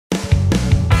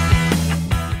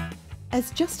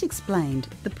As just explained,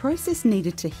 the process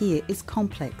needed to hear is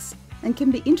complex and can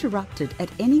be interrupted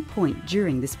at any point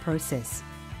during this process.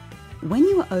 When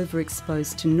you are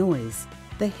overexposed to noise,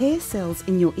 the hair cells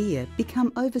in your ear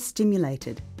become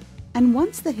overstimulated. And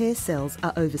once the hair cells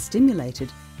are overstimulated,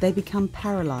 they become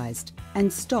paralysed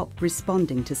and stop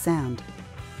responding to sound.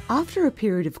 After a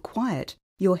period of quiet,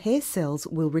 your hair cells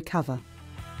will recover.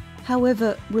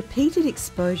 However, repeated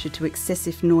exposure to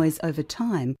excessive noise over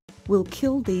time will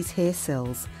kill these hair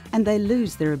cells and they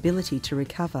lose their ability to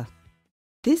recover.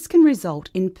 This can result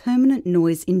in permanent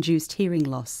noise-induced hearing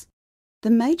loss. The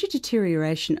major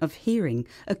deterioration of hearing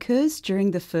occurs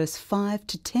during the first 5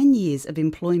 to 10 years of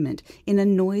employment in a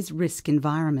noise-risk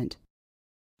environment.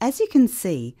 As you can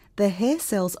see, the hair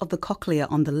cells of the cochlea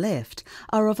on the left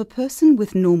are of a person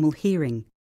with normal hearing,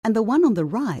 and the one on the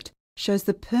right shows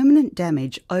the permanent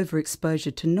damage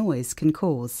overexposure to noise can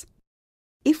cause.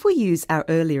 If we use our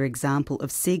earlier example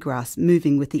of seagrass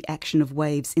moving with the action of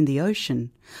waves in the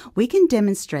ocean, we can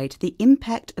demonstrate the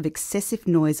impact of excessive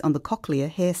noise on the cochlear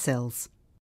hair cells.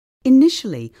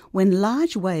 Initially, when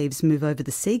large waves move over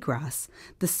the seagrass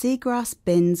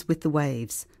bends with the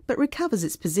waves, but recovers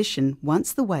its position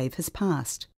once the wave has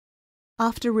passed.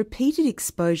 After repeated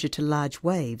exposure to large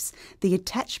waves, the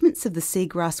attachments of the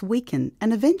seagrass weaken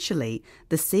and eventually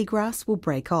the seagrass will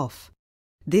break off.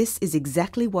 This is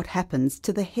exactly what happens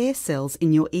to the hair cells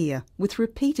in your ear with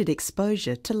repeated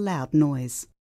exposure to loud noise.